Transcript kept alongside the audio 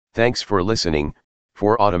Thanks for listening.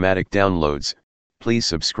 For automatic downloads, please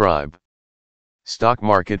subscribe. Stock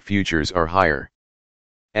market futures are higher.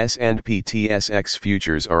 S&P TSX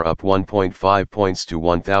futures are up 1.5 points to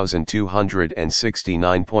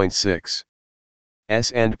 1,269.6.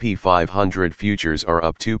 S&P 500 futures are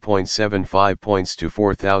up 2.75 points to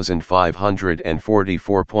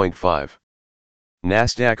 4,544.5.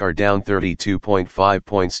 Nasdaq are down 32.5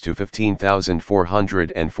 points to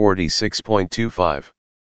 15,446.25.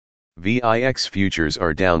 VIX futures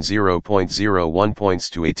are down 0.01 points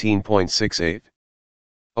to 18.68.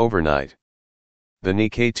 Overnight, the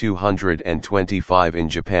Nikkei 225 in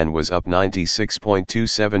Japan was up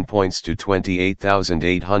 96.27 points to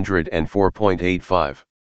 28,804.85.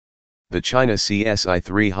 The China CSI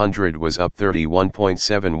 300 was up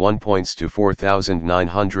 31.71 points to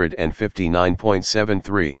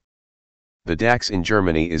 4,959.73. The DAX in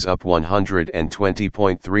Germany is up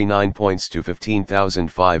 120.39 points to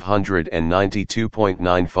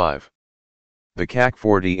 15,592.95. The CAC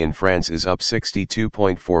 40 in France is up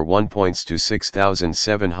 62.41 points to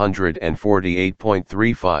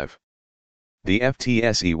 6,748.35. The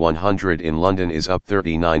FTSE 100 in London is up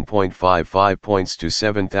 39.55 points to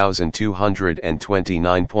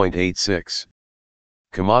 7,229.86.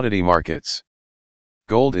 Commodity markets.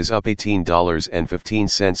 Gold is up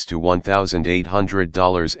 $18.15 to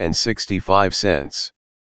 $1,800.65.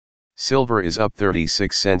 Silver is up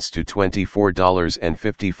 36 cents to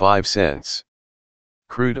 $24.55.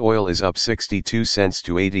 Crude oil is up 62 cents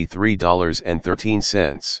to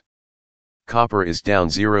 $83.13. Copper is down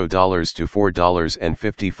 $0 to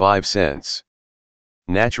 $4.55.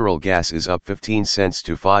 Natural gas is up 15 cents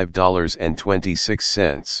to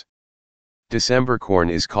 $5.26. December corn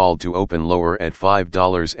is called to open lower at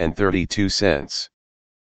 $5.32.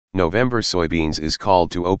 November soybeans is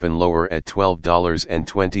called to open lower at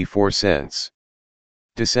 $12.24.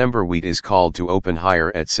 December wheat is called to open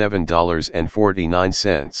higher at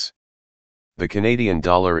 $7.49. The Canadian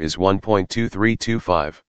dollar is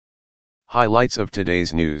 1.2325. Highlights of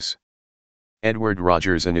today's news. Edward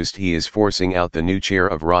Rogers announced he is forcing out the new chair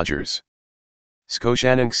of Rogers.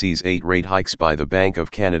 Scotiabank sees 8 rate hikes by the Bank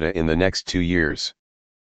of Canada in the next 2 years.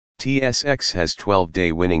 TSX has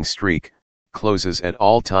 12-day winning streak, closes at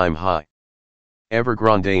all-time high.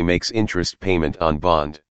 Evergrande makes interest payment on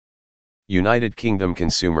bond. United Kingdom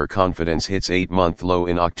consumer confidence hits 8-month low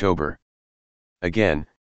in October. Again,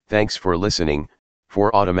 thanks for listening.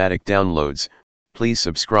 For automatic downloads, please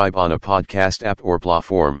subscribe on a podcast app or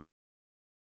platform.